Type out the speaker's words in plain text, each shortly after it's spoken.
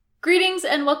Greetings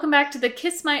and welcome back to the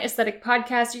Kiss My Aesthetic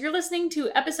podcast. You're listening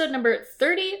to episode number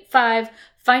 35,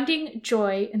 Finding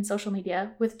Joy in Social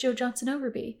Media with Jo Johnson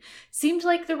Overby. Seemed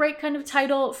like the right kind of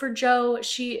title for Jo.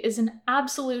 She is an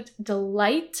absolute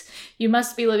delight. You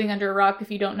must be living under a rock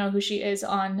if you don't know who she is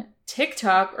on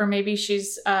TikTok, or maybe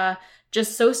she's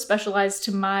just so specialized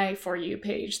to my For You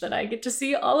page that I get to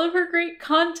see all of her great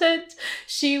content.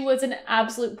 She was an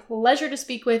absolute pleasure to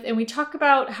speak with, and we talk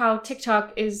about how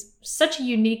TikTok is such a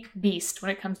unique beast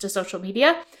when it comes to social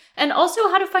media, and also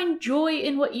how to find joy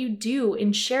in what you do,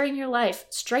 in sharing your life,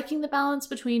 striking the balance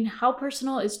between how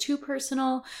personal is too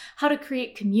personal, how to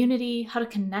create community, how to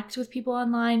connect with people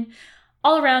online.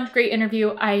 All around, great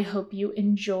interview. I hope you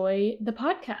enjoy the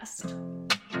podcast.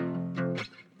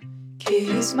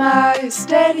 Kiss My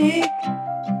Aesthetic,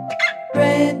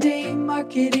 branding,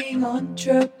 marketing,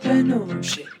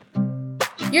 entrepreneurship.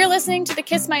 You're listening to the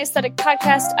Kiss My Aesthetic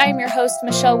podcast. I am your host,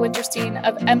 Michelle Winterstein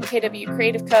of MKW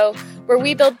Creative Co., where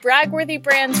we build brag-worthy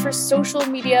brands for social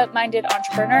media-minded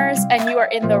entrepreneurs, and you are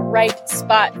in the right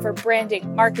spot for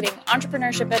branding, marketing,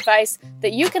 entrepreneurship advice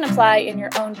that you can apply in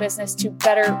your own business to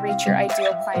better reach your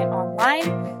ideal client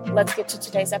online. Let's get to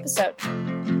today's episode.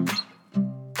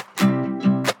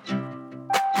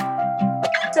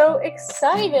 So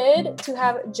excited to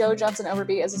have Jo Johnson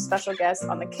Overby as a special guest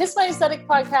on the Kiss My Aesthetic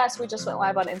podcast. We just went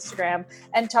live on Instagram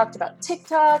and talked about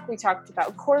TikTok. We talked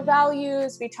about core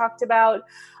values. We talked about,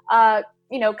 kind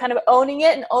of owning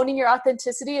it and owning your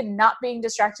authenticity and not being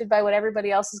distracted by what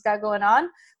everybody else has got going on,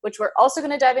 which we're also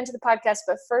going to dive into the podcast.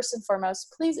 But first and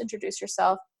foremost, please introduce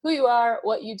yourself, who you are,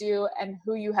 what you do, and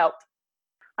who you help.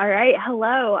 All right.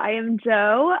 Hello, I am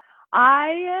Jo.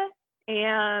 I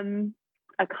am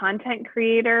a content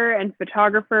creator and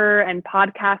photographer and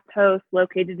podcast host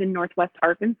located in Northwest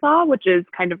Arkansas, which is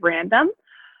kind of random.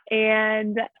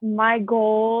 And my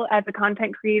goal as a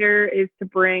content creator is to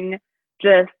bring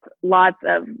just lots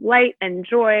of light and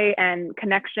joy and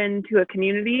connection to a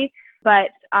community. But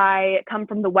I come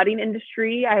from the wedding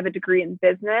industry. I have a degree in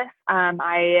business.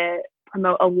 I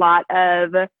promote a lot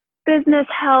of business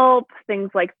help, things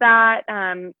like that,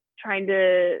 trying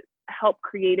to help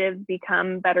creatives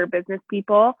become better business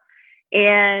people.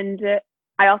 And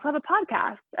I also have a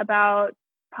podcast about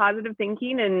positive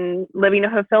thinking and living a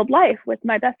fulfilled life with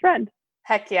my best friend.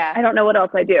 Heck yeah. I don't know what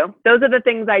else I do. Those are the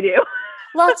things I do.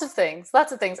 Lots of things.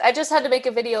 I just had to make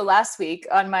a video last week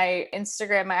on my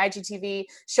Instagram, my IGTV,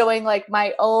 showing like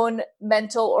my own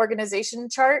mental organization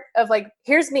chart of like,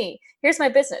 here's me, here's my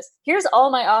business, here's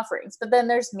all my offerings. But then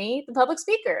there's me, the public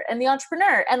speaker and the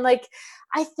entrepreneur. And like,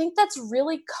 I think that's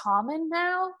really common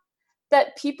now,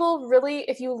 that people really,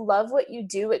 if you love what you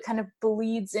do, it kind of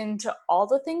bleeds into all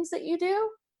the things that you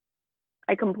do.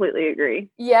 I completely agree.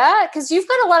 Yeah, because you've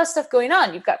got a lot of stuff going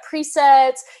on. You've got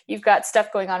presets, you've got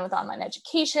stuff going on with online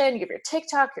education, you have your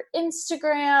TikTok, your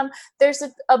Instagram. There's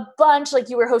a bunch, like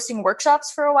you were hosting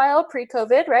workshops for a while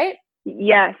pre-COVID, right?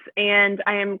 Yes, and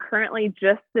I am currently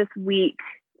just this week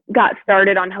got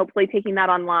started on hopefully taking that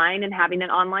online and having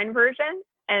an online version.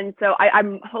 And so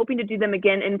I'm hoping to do them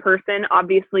again in person,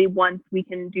 obviously, once we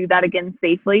can do that again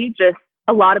safely. Just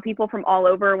a lot of people from all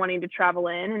over wanting to travel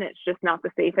in, and it's just not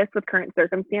the safest with current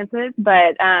circumstances.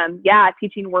 But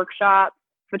teaching workshops,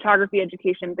 photography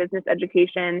education, business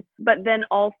education, but then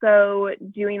also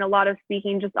doing a lot of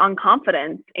speaking just on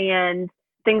confidence and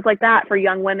things like that for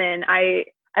young women. I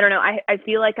don't know. I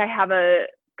feel like I have a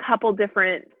couple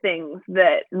different things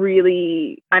that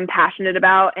really I'm passionate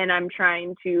about, and I'm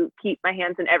trying to keep my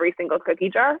hands in every single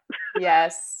cookie jar.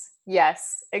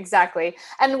 Yes, exactly.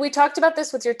 And we talked about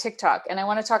this with your TikTok, and I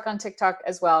want to talk on TikTok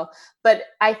as well. But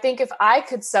I think if I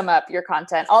could sum up your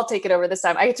content, I'll take it over this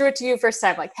time. I threw it to you first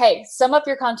time, like, hey, sum up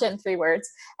your content in 3 words.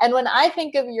 And when I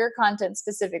think of your content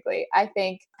specifically, I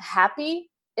think happy,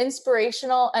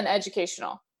 inspirational, and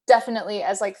educational. Definitely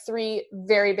as like 3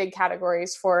 very big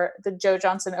categories for the Jo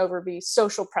Johnson Overby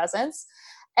social presence.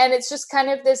 And it's just kind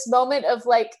of this moment of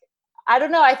like, I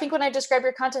don't know. I think when I describe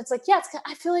your content, it's like,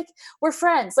 I feel like we're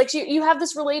friends. Like you have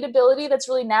this relatability that's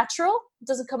really natural. It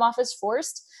doesn't come off as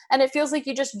forced. And it feels like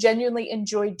you just genuinely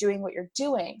enjoy doing what you're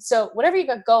doing. So whatever you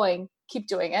got going, keep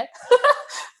doing it.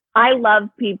 I love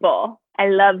people.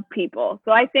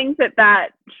 So I think that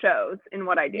shows in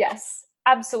what I do. Yes,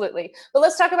 absolutely. But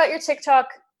let's talk about your TikTok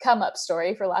come up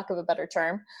story, for lack of a better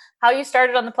term, how you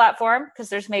started on the platform, because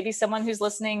there's maybe someone who's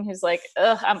listening who's like,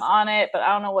 I'm on it, but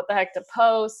I don't know what the heck to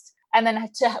post. And then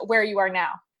to where you are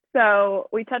now. So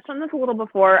we touched on this a little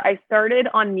before. I started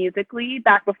on Musical.ly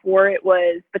back before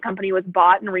the company was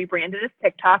bought and rebranded as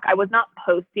TikTok. I was not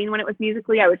posting when it was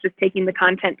Musical.ly. I was just taking the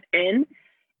content in.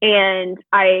 And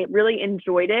I really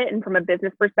enjoyed it. And from a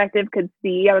business perspective, I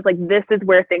was like, this is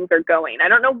where things are going. I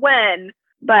don't know when,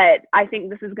 but I think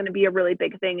this is going to be a really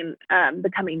big thing in the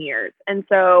coming years. And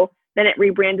so then it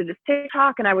rebranded as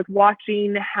TikTok, and I was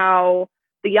watching how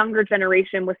the younger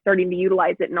generation was starting to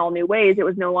utilize it in all new ways. It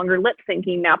was no longer lip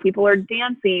syncing. Now people are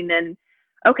dancing, and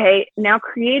okay, now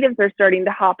creatives are starting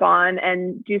to hop on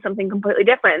and do something completely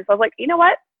different. So I was like, you know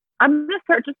what? I'm going to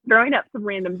start just throwing up some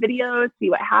random videos,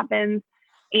 see what happens.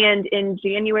 And in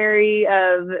January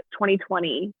of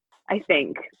 2020, I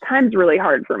think, time's really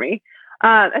hard for me,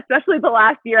 especially the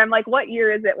last year. I'm like, what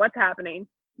year is it? What's happening?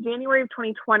 January of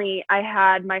 2020, I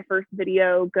had my first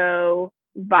video go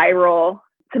viral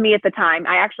to me at the time.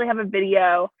 I actually have a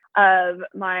video of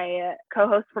my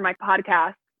co-host for my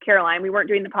podcast, Caroline. We weren't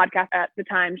doing the podcast at the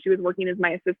time. She was working as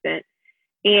my assistant.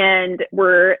 And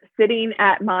we're sitting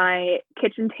at my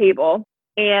kitchen table.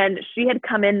 And she had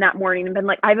come in that morning and been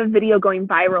like, I have a video going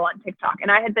viral on TikTok.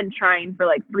 And I had been trying for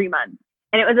like 3 months.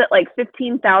 And it was at like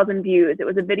 15,000 views. It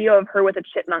was a video of her with a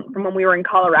chipmunk from when we were in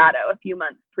Colorado a few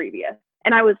months previous.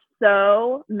 And I was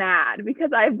so mad because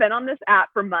I've been on this app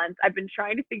for months. I've been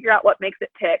trying to figure out what makes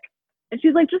it tick. And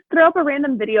she's like, just throw up a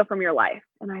random video from your life.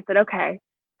 And I said, okay.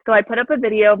 So I put up a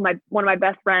video of one of my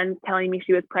best friends telling me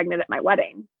she was pregnant at my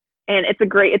wedding. And it's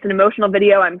an emotional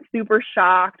video. I'm super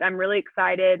shocked. I'm really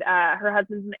excited. Her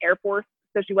husband's in the Air Force,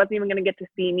 so she wasn't even going to get to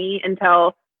see me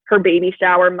until her baby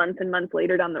shower months and months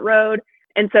later down the road.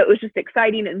 And so it was just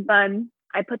exciting and fun.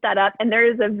 I put that up, and there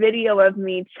is a video of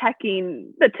me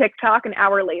checking the TikTok an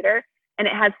hour later, and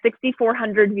it has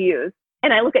 6,400 views.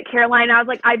 And I look at Caroline, and I was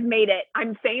like, I've made it.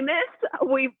 I'm famous.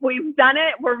 We've done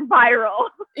it. We're viral.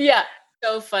 Yeah.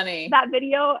 So funny. That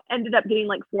video ended up getting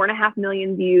like 4.5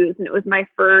 million views, and it was my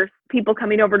first people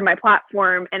coming over to my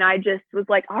platform. And I just was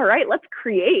like, all right, let's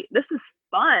create. This is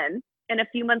fun. And a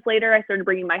few months later, I started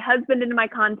bringing my husband into my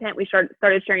content. We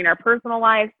started sharing our personal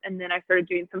lives. And then I started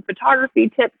doing some photography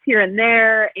tips here and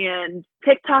there. And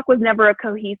TikTok was never a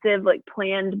cohesive, like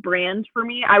planned brand for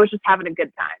me. I was just having a good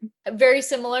time. Very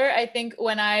similar. I think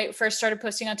when I first started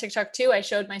posting on TikTok too, I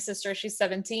showed my sister, she's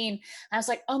 17. And I was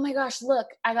like, oh my gosh, look,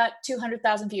 I got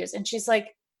 200,000 views. And she's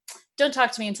like, don't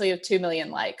talk to me until you have 2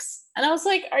 million likes. And I was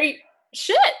like, are you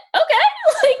shit?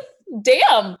 Okay. Like,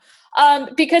 damn.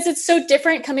 Because it's so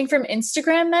different coming from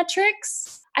Instagram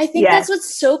metrics. I think that's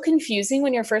what's so confusing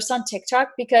when you're first on TikTok,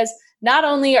 because not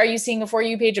only are you seeing a For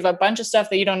You page of a bunch of stuff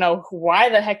that you don't know why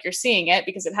the heck you're seeing it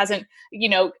because it hasn't,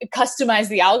 customized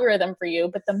the algorithm for you,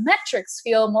 but the metrics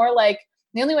feel more like,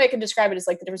 the only way I can describe it is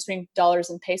like the difference between dollars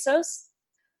and pesos.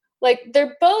 Like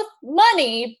they're both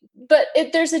money, but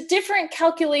there's a different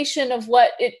calculation of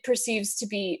what it perceives to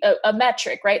be a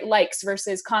metric, right? Likes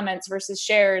versus comments versus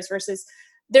shares versus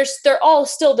they're all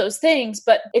still those things,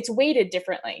 but it's weighted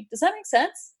differently. Does that make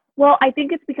sense? Well, I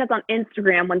think it's because on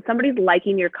Instagram, when somebody's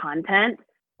liking your content,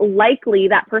 likely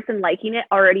that person liking it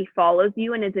already follows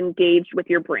you and is engaged with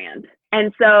your brand.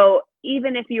 And so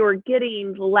even if you're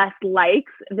getting less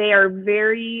likes, they are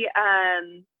very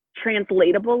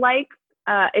translatable likes.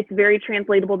 It's very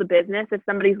translatable to business. If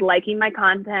somebody's liking my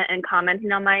content and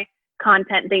commenting on my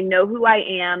content, they know who I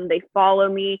am, they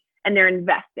follow me, and they're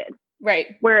invested.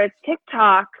 Right. Whereas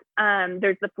TikTok,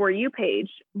 there's the For You page,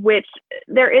 which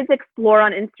there is Explore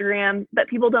on Instagram, but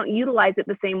people don't utilize it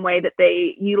the same way that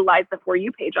they utilize the For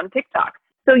You page on TikTok.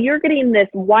 So you're getting this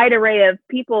wide array of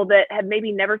people that have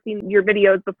maybe never seen your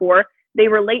videos before. They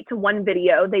relate to one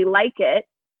video, they like it,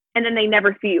 and then they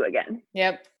never see you again.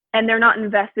 Yep. And they're not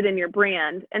invested in your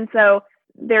brand. And so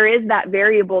there is that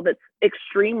variable that's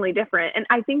extremely different. And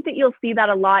I think that you'll see that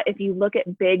a lot if you look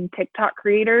at big TikTok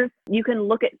creators. You can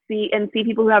look at see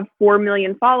people who have 4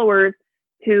 million followers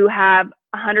who have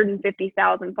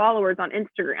 150,000 followers on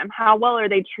Instagram. How well are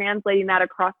they translating that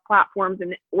across platforms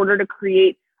in order to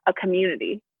create a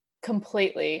community?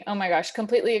 Completely. Oh my gosh,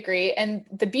 completely agree. And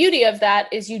the beauty of that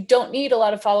is you don't need a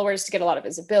lot of followers to get a lot of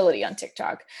visibility on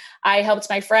TikTok. I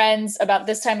helped my friends about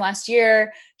this time last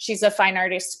year. She's a fine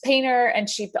artist painter, and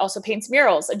she also paints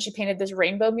murals, and she painted this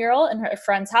rainbow mural in her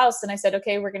friend's house. And I said,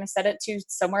 okay, we're going to set it to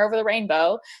somewhere over the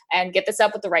rainbow and get this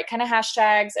up with the right kind of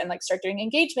hashtags and like start doing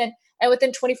engagement. And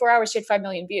within 24 hours, she had 5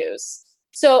 million views.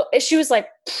 So she was like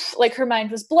her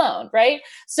mind was blown, right?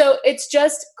 So it's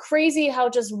just crazy how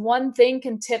just one thing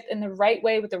can tip in the right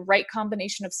way with the right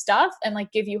combination of stuff and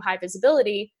like give you high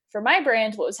visibility. for my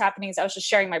brand, what was happening is I was just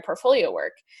sharing my portfolio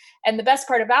work. And the best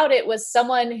part about it was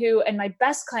someone who, and my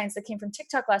best clients that came from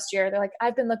TikTok last year, they're like,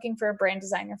 I've been looking for a brand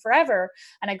designer forever.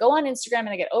 And I go on Instagram and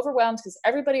I get overwhelmed because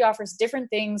everybody offers different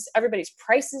things. Everybody's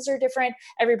prices are different.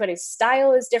 Everybody's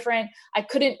style is different. I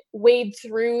couldn't wade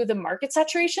through the market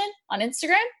saturation on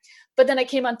Instagram. But then I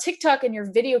came on TikTok and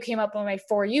your video came up on my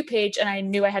For You page and I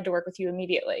knew I had to work with you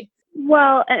immediately.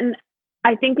 Well, and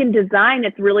I think in design,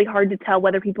 it's really hard to tell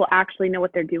whether people actually know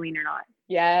what they're doing or not.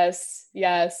 Yes,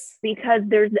 yes. Because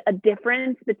there's a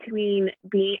difference between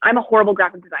I'm a horrible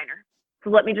graphic designer. So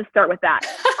let me just start with that.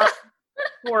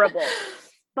 Horrible.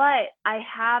 But I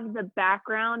have the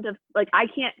background of like, I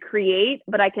can't create,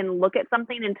 but I can look at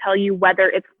something and tell you whether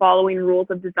it's following rules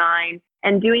of design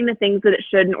and doing the things that it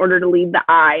should in order to lead the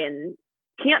eye. And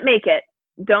can't make it.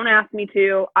 Don't ask me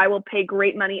to. I will pay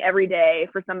great money every day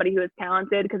for somebody who is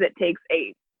talented because it takes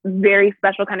a very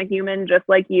special kind of human just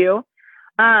like you.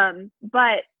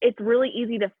 But it's really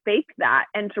easy to fake that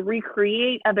and to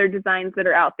recreate other designs that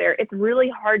are out there. It's really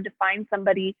hard to find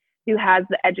somebody who has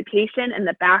the education and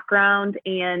the background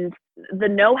and the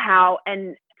know-how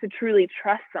and to truly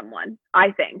trust someone,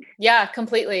 I think. Yeah,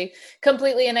 completely.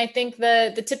 And I think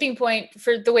the tipping point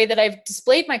for the way that I've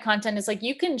displayed my content is like,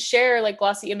 you can share like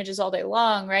glossy images all day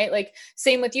long, right? Like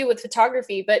same with you with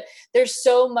photography, but there's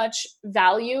so much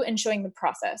value in showing the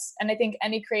process. And I think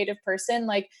any creative person,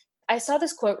 like I saw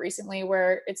this quote recently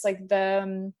where it's like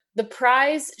the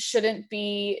prize shouldn't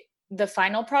be the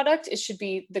final product, it should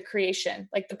be the creation,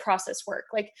 like the process work.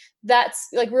 Like that's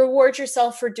like reward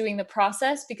yourself for doing the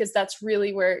process because that's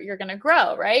really where you're going to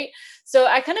grow. Right. So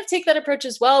I kind of take that approach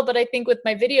as well. But I think with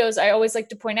my videos, I always like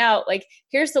to point out like,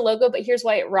 here's the logo, but here's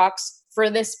why it rocks for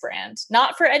this brand,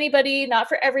 not for anybody, not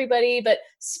for everybody, but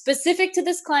specific to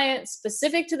this client,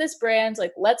 specific to this brand.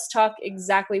 Like, let's talk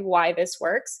exactly why this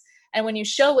works. And when you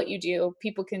show what you do,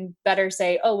 people can better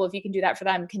say, oh, well, if you can do that for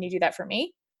them, can you do that for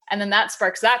me? And then that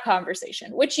sparks that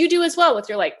conversation, which you do as well with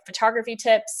your like photography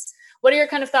tips. What are your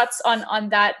kind of thoughts on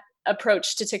that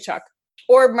approach to TikTok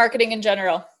or marketing in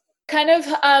general? Kind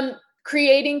of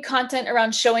creating content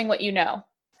around showing what you know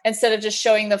instead of just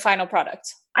showing the final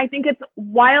product. I think it's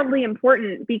wildly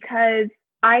important because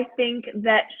I think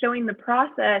that showing the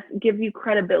process gives you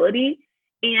credibility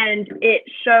and it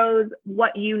shows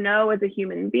what you know as a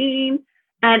human being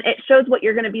and it shows what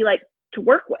you're going to be like to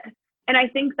work with. And I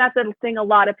think that's a thing a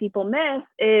lot of people miss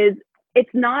is it's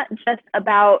not just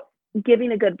about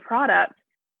giving a good product.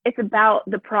 It's about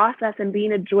the process and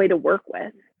being a joy to work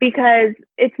with because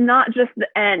it's not just the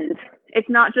end. It's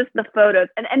not just the photos.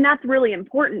 And that's really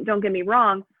important. Don't get me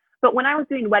wrong. But when I was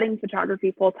doing wedding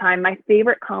photography full time, my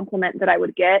favorite compliment that I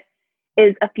would get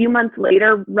is a few months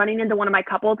later running into one of my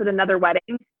couples at another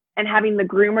wedding and having the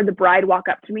groom or the bride walk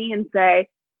up to me and say,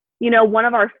 you know, one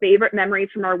of our favorite memories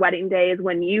from our wedding day is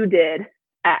when you did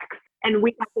X. And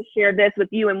we have to share this with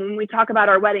you. And when we talk about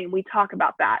our wedding, we talk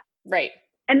about that. Right.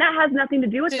 And that has nothing to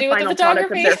do with the final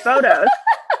product of their photos.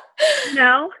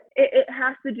 No, it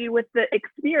has to do with the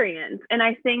experience. And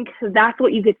I think that's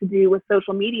what you get to do with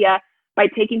social media by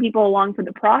taking people along for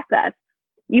the process.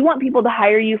 You want people to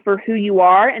hire you for who you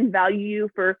are and value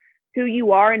you for who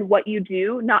you are and what you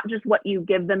do, not just what you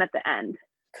give them at the end.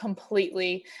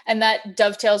 Completely. And that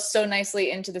dovetails so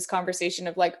nicely into this conversation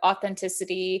of like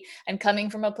authenticity and coming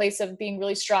from a place of being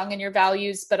really strong in your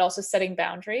values, but also setting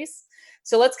boundaries.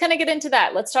 So let's kind of get into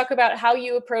that. Let's talk about how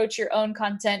you approach your own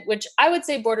content, which I would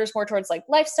say borders more towards like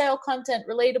lifestyle content,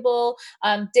 relatable,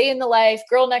 day in the life,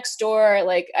 girl next door.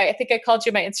 Like, I think I called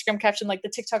you my Instagram caption, like the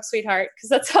TikTok sweetheart, because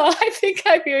that's how I think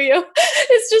I view you.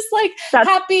 It's just like that's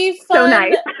happy, fun, so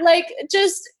nice. Like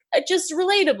just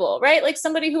relatable, right? Like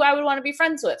somebody who I would want to be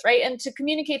friends with, right? And to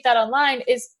communicate that online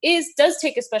does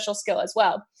take a special skill as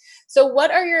well. So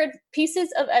what are your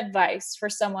pieces of advice for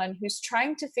someone who's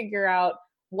trying to figure out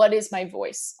what is my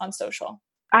voice on social?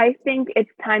 I think it's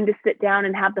time to sit down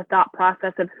and have the thought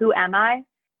process of who am I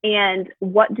and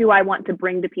what do I want to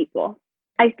bring to people?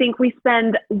 I think we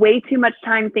spend way too much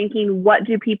time thinking, what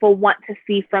do people want to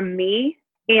see from me?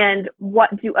 And what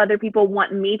do other people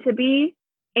want me to be?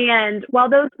 And while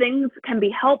those things can be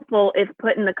helpful if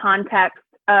put in the context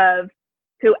of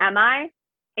who am I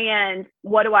and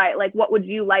what do I like, what would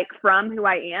you like from who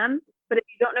I am? But if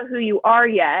you don't know who you are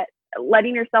yet,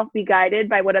 letting yourself be guided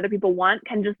by what other people want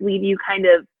can just leave you kind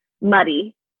of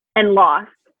muddy and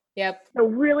lost. Yep. So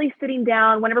really sitting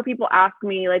down, whenever people ask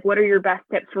me, like, what are your best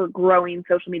tips for growing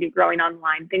social media, growing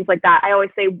online, things like that, I always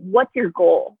say, what's your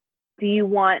goal? Do you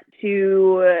want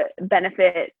to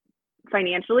benefit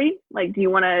financially? Like, do you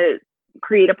want to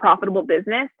create a profitable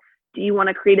business? Do you want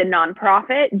to create a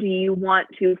nonprofit? Do you want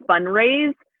to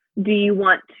fundraise? Do you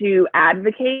want to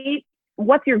advocate?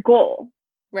 What's your goal?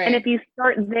 Right. And if you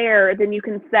start there, then you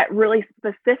can set really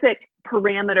specific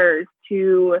parameters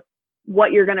to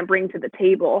what you're going to bring to the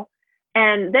table.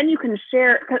 And then you can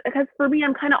share, because for me,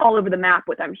 I'm kind of all over the map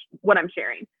with what I'm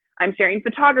sharing. I'm sharing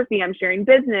photography, I'm sharing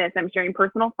business, I'm sharing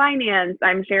personal finance,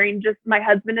 I'm sharing just my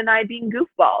husband and I being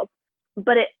goofballs.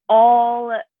 But it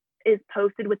all is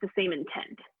posted with the same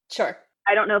intent. Sure.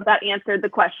 I don't know if that answered the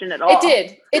question at all.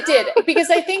 It did. Because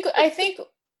I think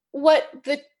what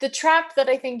the trap that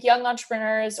I think young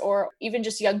entrepreneurs or even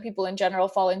just young people in general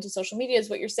fall into social media is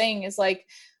what you're saying is like,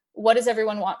 what does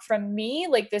everyone want from me?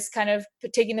 Like this kind of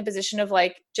taking the position of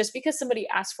like, just because somebody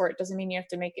asked for it doesn't mean you have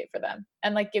to make it for them.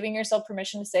 And like giving yourself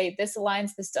permission to say this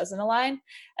aligns, this doesn't align.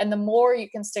 And the more you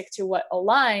can stick to what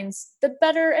aligns, the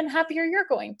better and happier you're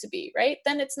going to be, right?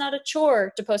 Then it's not a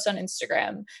chore to post on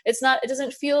Instagram. It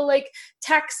doesn't feel like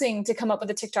taxing to come up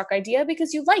with a TikTok idea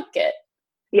because you like it.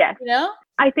 Yes. You know?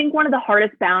 I think one of the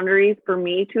hardest boundaries for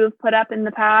me to have put up in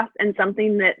the past, and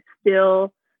something that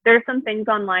still, there's some things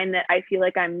online that I feel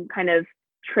like I'm kind of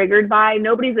triggered by.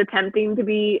 Nobody's attempting to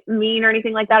be mean or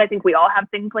anything like that. I think we all have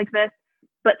things like this,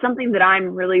 but something that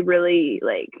I'm really, really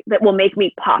like, that will make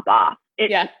me pop off.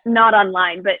 It's not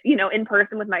online, but in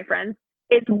person with my friends.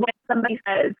 It's when somebody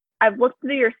says, I've looked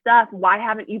through your stuff. Why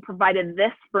haven't you provided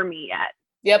this for me yet?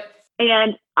 Yep.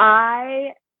 And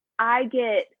I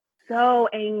get so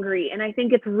angry. And I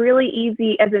think it's really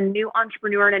easy as a new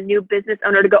entrepreneur and a new business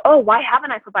owner to go, oh, why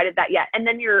haven't I provided that yet? And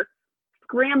then you're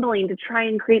scrambling to try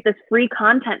and create this free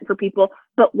content for people.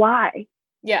 But why?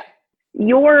 Yeah.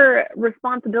 Your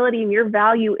responsibility and your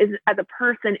value is as a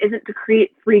person isn't to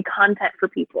create free content for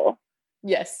people.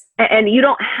 Yes. And you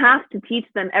don't have to teach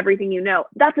them everything you know.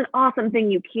 That's an awesome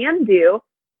thing you can do.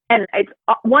 And it's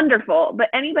wonderful. But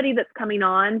anybody that's coming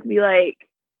on to be like,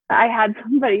 I had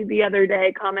somebody the other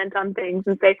day comment on things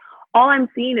and say, all I'm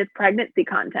seeing is pregnancy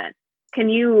content. Can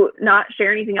you not share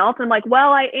anything else? I'm like,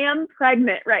 well, I am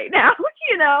pregnant right now.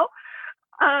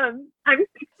 I'm 6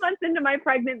 months into my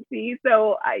pregnancy.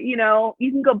 So, you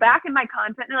can go back in my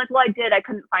content. And they're like, well, I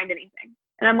couldn't find anything.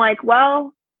 And I'm like,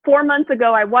 well, 4 months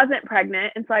ago, I wasn't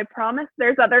pregnant. And so I promise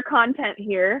there's other content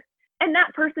here. And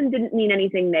that person didn't mean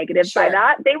anything negative by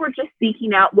that. They were just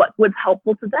seeking out what was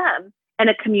helpful to them and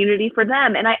a community for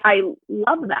them. And I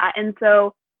love that. And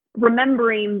so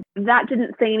remembering that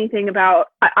didn't say anything about,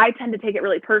 I tend to take it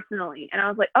really personally. And I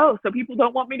was like, oh, so people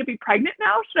don't want me to be pregnant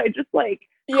now? Should I just like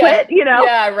quit,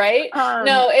 Yeah, right.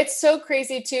 No, it's so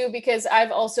crazy too, because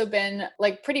I've also been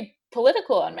like pretty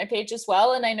political on my page as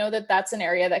well. And I know that that's an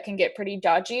area that can get pretty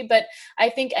dodgy, but I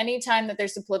think anytime that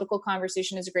there's a political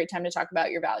conversation is a great time to talk about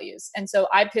your values. And so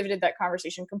I pivoted that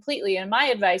conversation completely. And my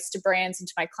advice to brands and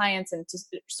to my clients and to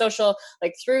social,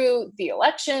 like through the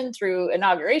election, through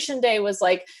inauguration day, was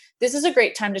like, this is a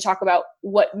great time to talk about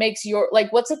what makes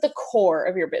what's at the core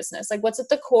of your business? Like what's at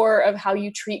the core of how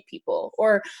you treat people,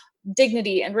 or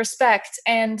dignity and respect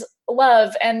and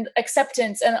love and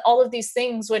acceptance and all of these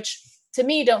things, which to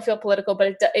me don't feel political,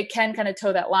 but it can kind of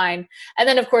toe that line. And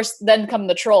then of course, then come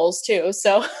the trolls too.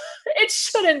 So it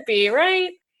shouldn't be,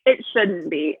 right? It shouldn't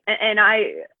be. And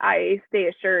I stay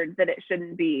assured that it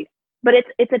shouldn't be, but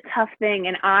it's a tough thing.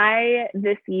 And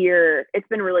this year, it's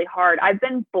been really hard. I've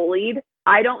been bullied.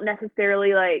 I don't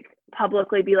necessarily like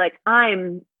publicly be like,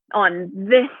 I'm on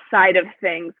this side of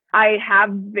things. I have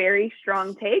very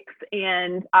strong takes,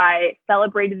 and I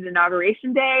celebrated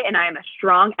Inauguration Day, and I am a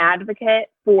strong advocate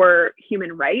for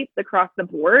human rights across the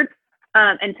board.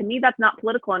 And to me, that's not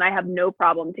political, and I have no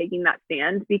problem taking that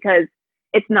stand, because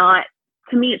it's not,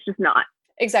 to me, it's just not.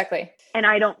 Exactly. And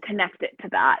I don't connect it to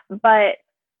that. But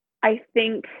I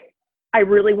think I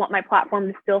really want my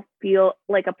platform to still feel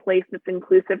like a place that's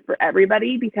inclusive for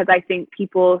everybody, because I think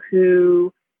people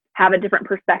who have a different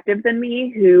perspective than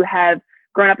me, who have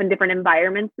grown up in different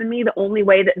environments than me, the only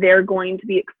way that they're going to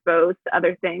be exposed to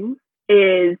other things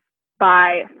is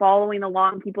by following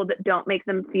along people that don't make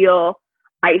them feel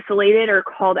isolated or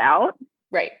called out.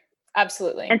 Right.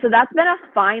 Absolutely. And so that's been a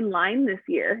fine line this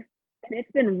year. And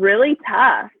it's been really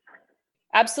tough.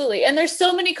 Absolutely. And there's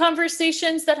so many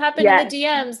conversations that happen in the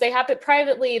DMs. They happen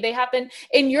privately. They happen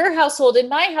in your household, in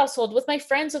my household, with my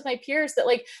friends, with my peers, that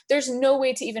like, there's no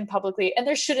way to even publicly, and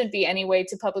there shouldn't be any way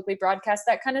to publicly broadcast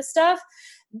that kind of stuff.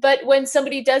 But when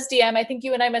somebody does DM, I think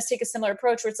you and I must take a similar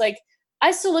approach, where it's like,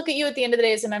 I still look at you at the end of the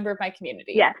day as a member of my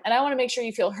community. Yes. And I want to make sure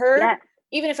you feel heard. Yes.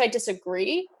 Even if I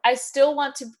disagree, I still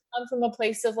want to come from a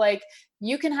place of like,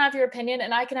 you can have your opinion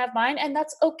and I can have mine, and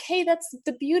that's okay. That's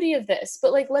the beauty of this.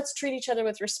 But like, let's treat each other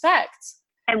with respect.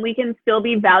 And we can still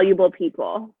be valuable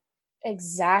people.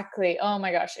 Exactly. Oh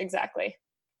my gosh, exactly.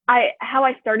 how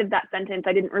I started that sentence,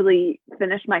 I didn't really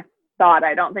finish my thought.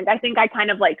 I think I kind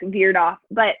of like veered off,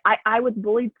 but I was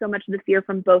bullied so much this year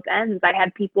from both ends. I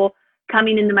had people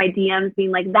coming into my DMs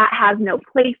being like, that has no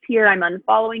place here, I'm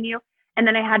unfollowing you. And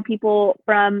then I had people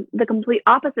from the complete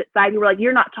opposite side who were like,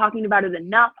 you're not talking about it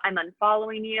enough, I'm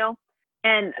unfollowing you.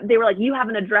 And they were like, you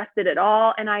haven't addressed it at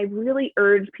all. And I really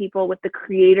urge people with the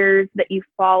creators that you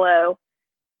follow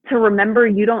to remember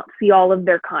you don't see all of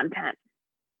their content.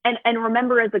 And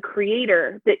remember, as a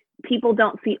creator, that people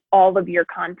don't see all of your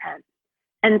content.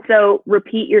 And so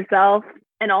repeat yourself,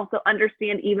 and also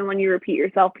understand, even when you repeat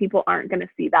yourself, people aren't going to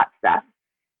see that stuff.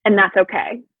 And that's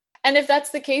okay. And if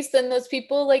that's the case, then those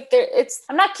people, like,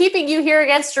 I'm not keeping you here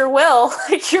against your will.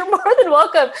 Like, you're more than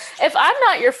welcome. If I'm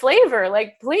not your flavor,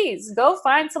 like, please go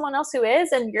find someone else who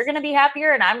is, and you're going to be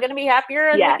happier and I'm going to be happier,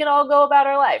 and we can all go about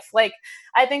our life. Like,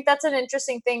 I think that's an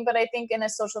interesting thing. But I think in a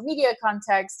social media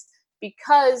context,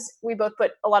 because we both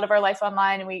put a lot of our life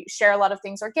online and we share a lot of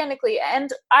things organically,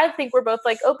 and I think we're both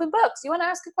like open books. You want to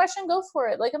ask a question? Go for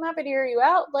it. Like, I'm happy to hear you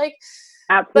out. Like,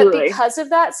 absolutely. But because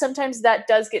of that, sometimes that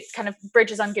does get kind of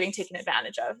bridges on getting taken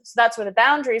advantage of. So that's where the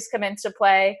boundaries come into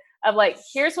play of like,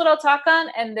 here's what I'll talk on,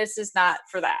 and this is not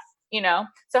for that, you know?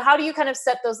 So how do you kind of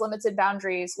set those limited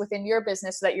boundaries within your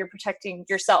business so that you're protecting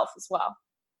yourself as well?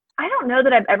 I don't know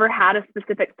that I've ever had a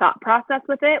specific thought process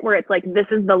with it where it's like, this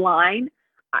is the line.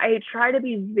 I try to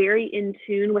be very in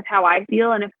tune with how I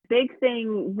feel. And a big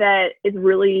thing that is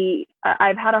really,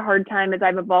 I've had a hard time as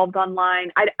I've evolved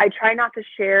online. I try not to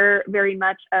share very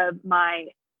much of my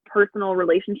personal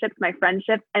relationships, my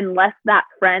friendships, unless that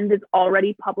friend is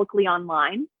already publicly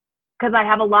online. Because I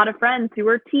have a lot of friends who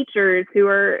are teachers, who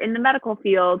are in the medical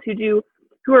field,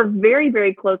 who are very,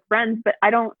 very close friends, but I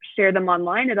don't share them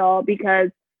online at all because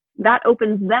that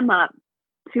opens them up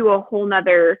to a whole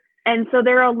nother. And so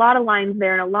there are a lot of lines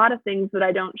there and a lot of things that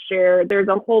I don't share. There's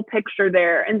a whole picture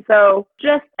there. And so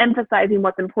just emphasizing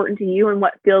what's important to you and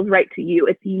what feels right to you.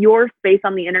 It's your space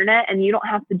on the internet, and you don't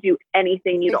have to do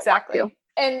anything you don't want to.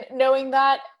 And knowing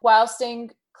that while staying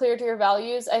clear to your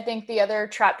values, I think the other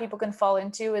trap people can fall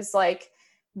into is like,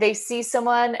 they see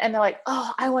someone and they're like,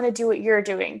 oh, I want to do what you're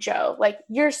doing, Joe. Like,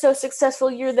 you're so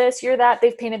successful. You're this, you're that.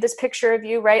 They've painted this picture of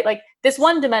you, right? Like this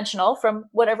one dimensional from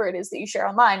whatever it is that you share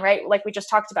online, right? Like we just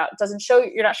talked about, it doesn't show,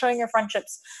 you're not showing your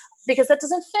friendships because that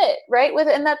doesn't fit, right?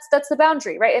 And that's the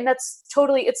boundary, right? And that's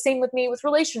totally, it's same with me with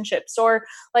relationships, or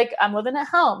like I'm living at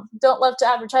home. Don't love to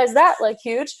advertise that like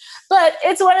huge, but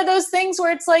it's one of those things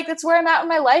where it's like, it's where I'm at in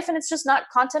my life, and it's just not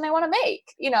content I want to make,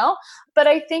 you know? But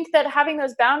I think that having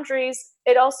those boundaries,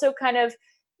 it also kind of,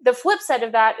 the flip side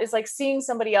of that is like seeing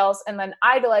somebody else and then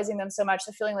idolizing them so much,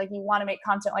 the feeling like you want to make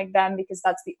content like them because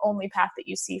that's the only path that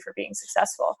you see for being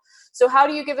successful. So how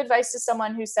do you give advice to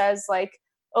someone who says like,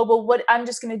 oh, well, I'm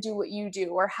just going to do what you do,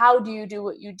 or how do you do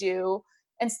what you do,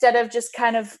 instead of just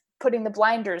kind of putting the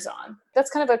blinders on? That's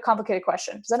kind of a complicated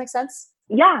question. Does that make sense?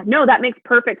 Yeah, no, that makes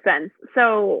perfect sense.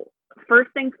 So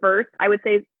first things first, I would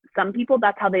say some people,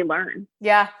 that's how they learn.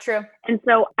 Yeah, true. And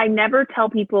so I never tell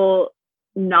people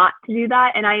not to do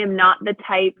that. And I am not the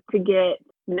type to get,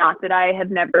 not that I have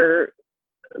never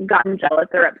gotten jealous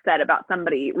or upset about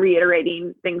somebody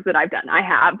reiterating things that I've done. I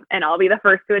have, and I'll be the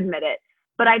first to admit it.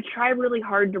 But I try really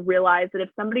hard to realize that if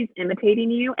somebody's imitating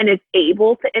you and is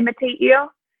able to imitate you,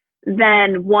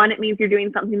 then one, it means you're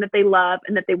doing something that they love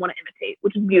and that they want to imitate,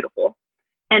 which is beautiful.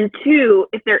 And two,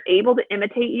 if they're able to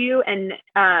imitate you and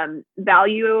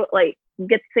value, like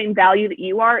get the same value that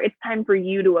you are, it's time for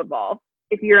you to evolve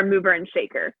if you're a mover and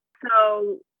shaker.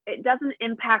 So it doesn't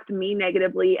impact me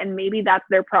negatively. And maybe that's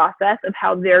their process of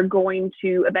how they're going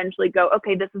to eventually go,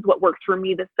 okay, this is what works for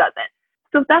me, this doesn't.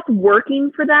 So if that's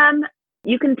working for them,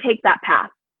 you can take that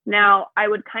path. Now, I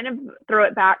would kind of throw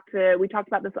it back to, we talked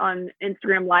about this on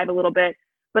Instagram Live a little bit,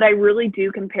 but I really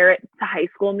do compare it to high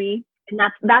school me. And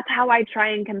that's how I try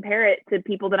and compare it to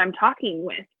people that I'm talking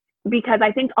with, because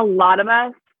I think a lot of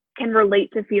us can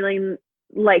relate to feeling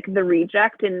like the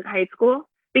reject in high school.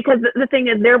 Because the thing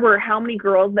is, there were how many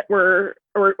girls that were,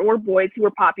 or boys who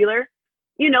were popular?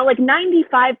 You know, like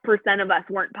 95% of us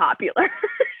weren't popular,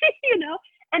 you know?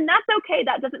 And that's okay.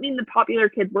 That doesn't mean the popular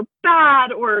kids were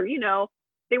bad or, you know,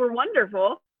 they were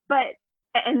wonderful,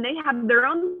 and they have their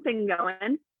own thing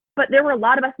going. But there were a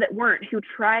lot of us that weren't, who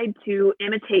tried to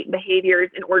imitate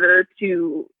behaviors in order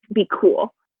to be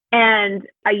cool. And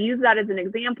I use that as an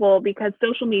example because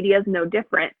social media is no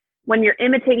different. When you're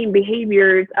imitating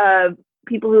behaviors of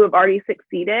people who have already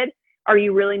succeeded, are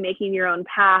you really making your own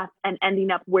path and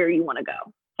ending up where you want to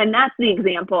go? And that's the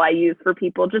example I use for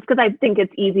people, just because I think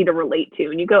it's easy to relate to.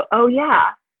 And you go, oh,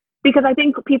 yeah. Because I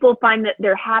think people find that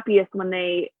they're happiest when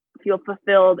they feel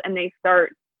fulfilled and they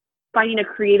start finding a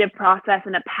creative process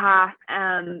and a path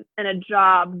and a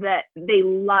job that they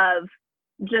love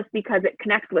just because it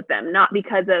connects with them, not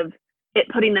because of it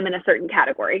putting them in a certain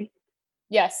category.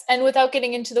 Yes. And without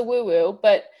getting into the woo-woo,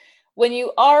 but when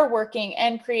you are working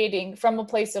and creating from a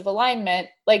place of alignment,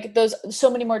 like those, so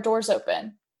many more doors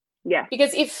open. Yeah.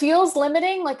 Because it feels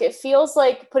limiting. Like it feels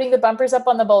like putting the bumpers up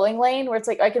on the bowling lane where it's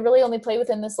like, I can really only play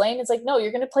within this lane. It's like, no,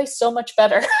 you're going to play so much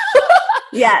better.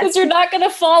 Yes. Because you're not going to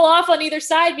fall off on either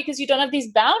side because you don't have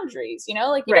these boundaries, you know,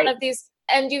 like you Right. don't have these,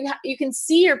 and you can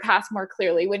see your path more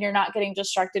clearly when you're not getting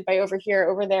distracted by over here,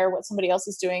 over there, what somebody else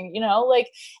is doing, you know, like,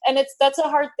 and that's a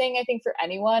hard thing, I think, for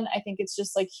anyone. I think it's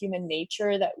just like human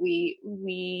nature that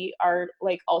we are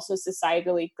like also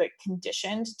societally like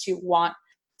conditioned to want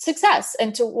success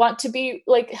and to want to be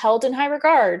like held in high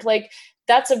regard. Like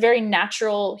that's a very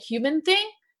natural human thing,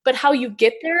 but how you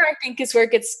get there, I think, is where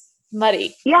it gets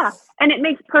muddy. Yeah. And it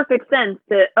makes perfect sense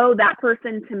that, oh, that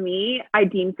person to me, I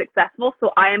deem successful.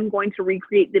 So I am going to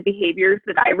recreate the behaviors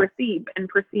that I receive and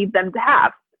perceive them to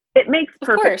have. It makes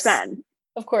perfect sense.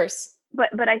 Of course.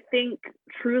 But I think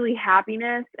truly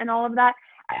happiness and all of that,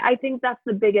 I think that's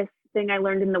the biggest thing I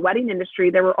learned in the wedding industry.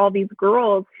 There were all these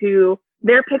girls who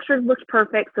their pictures looked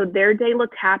perfect. So their day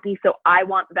looked happy. So I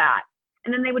want that.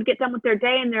 And then they would get done with their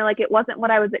day and they're like, it wasn't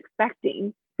what I was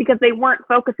expecting, because they weren't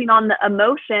focusing on the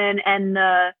emotion and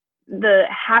the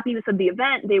happiness of the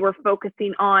event. They were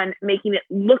focusing on making it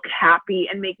look happy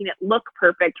and making it look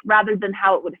perfect rather than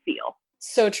how it would feel.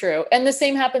 So true. And the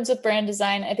same happens with brand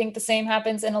design. I think the same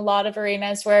happens in a lot of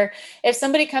arenas where if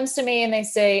somebody comes to me and they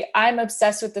say, I'm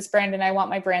obsessed with this brand and I want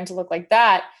my brand to look like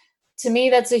that, to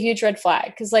me, that's a huge red flag,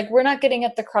 because like we're not getting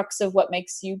at the crux of what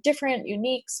makes you different,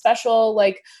 unique, special,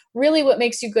 like really what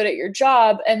makes you good at your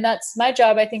job. And that's my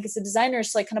job, I think, as a designer,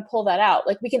 is to like kind of pull that out.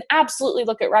 Like we can absolutely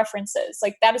look at references.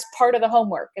 Like that is part of the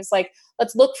homework, is like,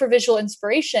 let's look for visual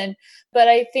inspiration. But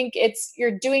I think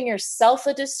you're doing yourself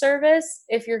a disservice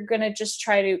if you're going to just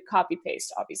try to copy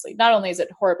paste. Obviously, not only is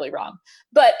it horribly wrong,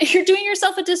 but you're doing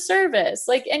yourself a disservice,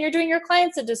 like, and you're doing your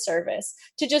clients a disservice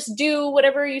to just do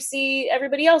whatever you see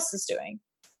everybody else is doing.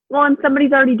 Well, and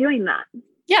somebody's already doing that.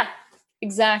 Yeah,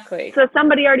 exactly. So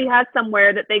somebody already has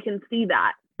somewhere that they can see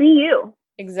that. Be you.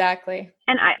 Exactly.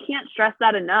 And I can't stress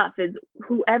that enough, is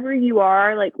whoever you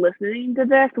are, like listening to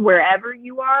this, wherever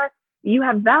you are, you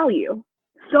have value,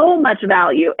 so much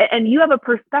value. And you have a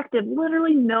perspective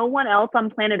literally no one else on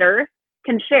planet Earth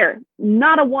can share.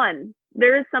 Not a one.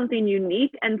 There is something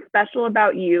unique and special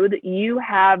about you that you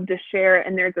have to share,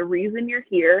 and there's a reason you're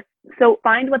here. So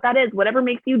find what that is. Whatever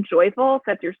makes you joyful,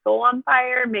 sets your soul on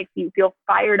fire, makes you feel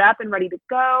fired up and ready to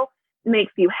go,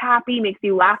 makes you happy, makes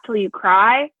you laugh till you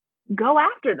cry. Go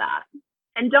after that.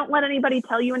 And don't let anybody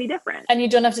tell you any different. And you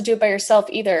don't have to do it by yourself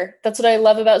either. That's what I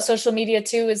love about social media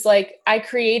too, is like I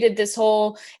created this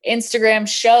whole Instagram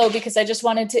show because I just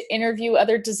wanted to interview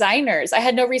other designers. I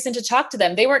had no reason to talk to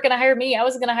them. They weren't going to hire me. I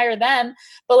wasn't going to hire them.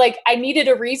 But like I needed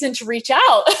a reason to reach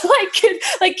out.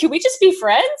 Can we just be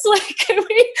friends? Like,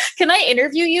 can I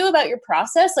interview you about your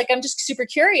process? Like, I'm just super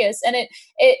curious. And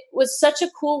it was such a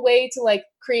cool way to like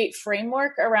create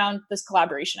framework around this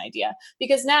collaboration idea,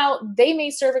 because now they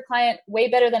may serve a client way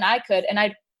better than I could. And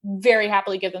I'd very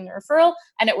happily give them the referral,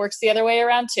 and it works the other way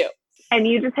around too. And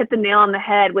you just hit the nail on the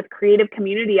head with creative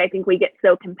community. I think we get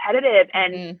so competitive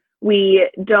and we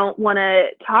don't want to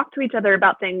talk to each other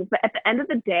about things. But at the end of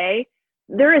the day,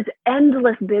 there is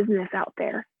endless business out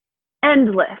there,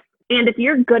 endless. And if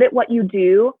you're good at what you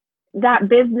do, that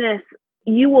business,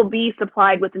 you will be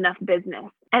supplied with enough business.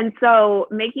 And so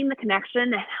making the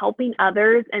connection and helping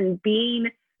others and being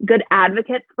good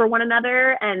advocates for one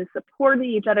another and supporting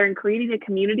each other and creating a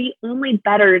community only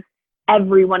betters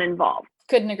everyone involved.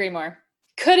 Couldn't agree more.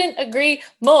 Couldn't agree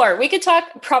more. We could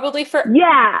talk probably for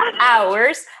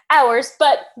hours,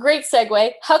 but great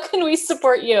segue. How can we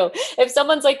support you? If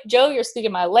someone's like, Joe, you're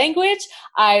speaking my language,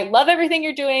 I love everything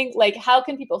you're doing. Like, how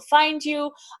can people find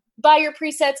you, buy your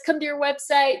presets, come to your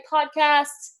website,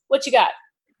 podcasts? What you got?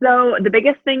 So the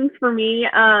biggest things for me,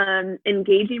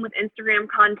 engaging with Instagram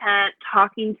content,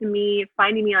 talking to me,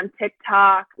 finding me on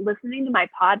TikTok, listening to my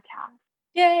podcast.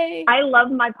 Yay. I love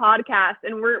my podcast,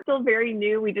 and we're still very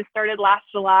new. We just started last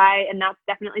July, and that's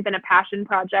definitely been a passion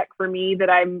project for me that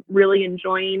I'm really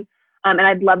enjoying. And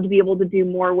I'd love to be able to do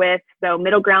more with. So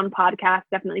Middle Ground Podcast,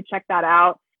 definitely check that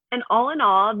out. And all in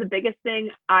all, the biggest thing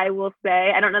I will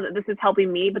say, I don't know that this is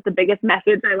helping me, but the biggest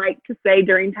message I like to say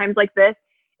during times like this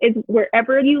is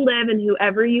wherever you live and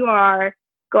whoever you are,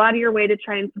 go out of your way to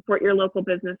try and support your local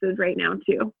businesses right now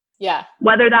too. Yeah.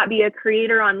 Whether that be a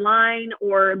creator online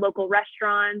or local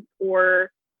restaurants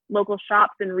or local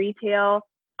shops and retail,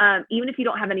 even if you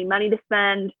don't have any money to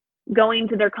spend, going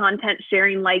to their content,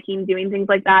 sharing, liking, doing things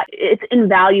like that, it's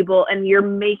invaluable. And you're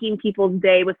making people's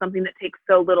day with something that takes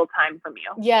so little time from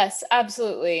you. Yes,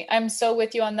 absolutely. I'm so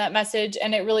with you on that message.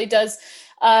 And it really does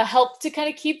help to kind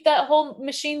of keep that whole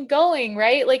machine going,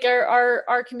 right? Like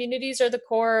our communities are the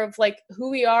core of like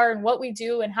who we are and what we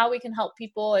do and how we can help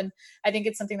people. And I think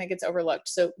it's something that gets overlooked.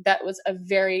 So that was a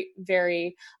very,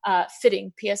 very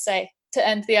fitting PSA to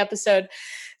end the episode.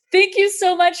 Thank you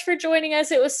so much for joining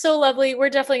us. It was so lovely. We're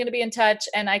definitely going to be in touch,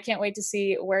 and I can't wait to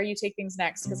see where you take things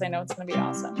next because I know it's going to be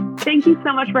awesome. Thank you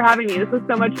so much for having me. This was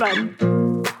so much fun.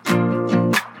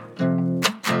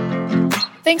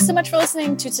 Thanks so much for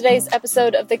listening to today's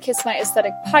episode of the Kiss My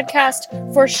Aesthetic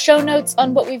podcast. For show notes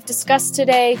on what we've discussed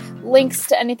today, links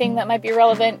to anything that might be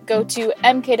relevant, go to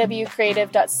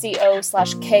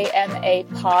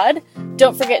mkwcreative.co/KMA pod.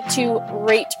 Don't forget to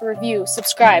rate, review,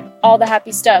 subscribe, all the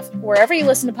happy stuff wherever you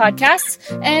listen to podcasts.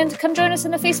 And come join us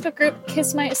in the Facebook group,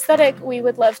 Kiss My Aesthetic. We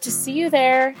would love to see you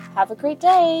there. Have a great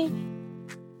day.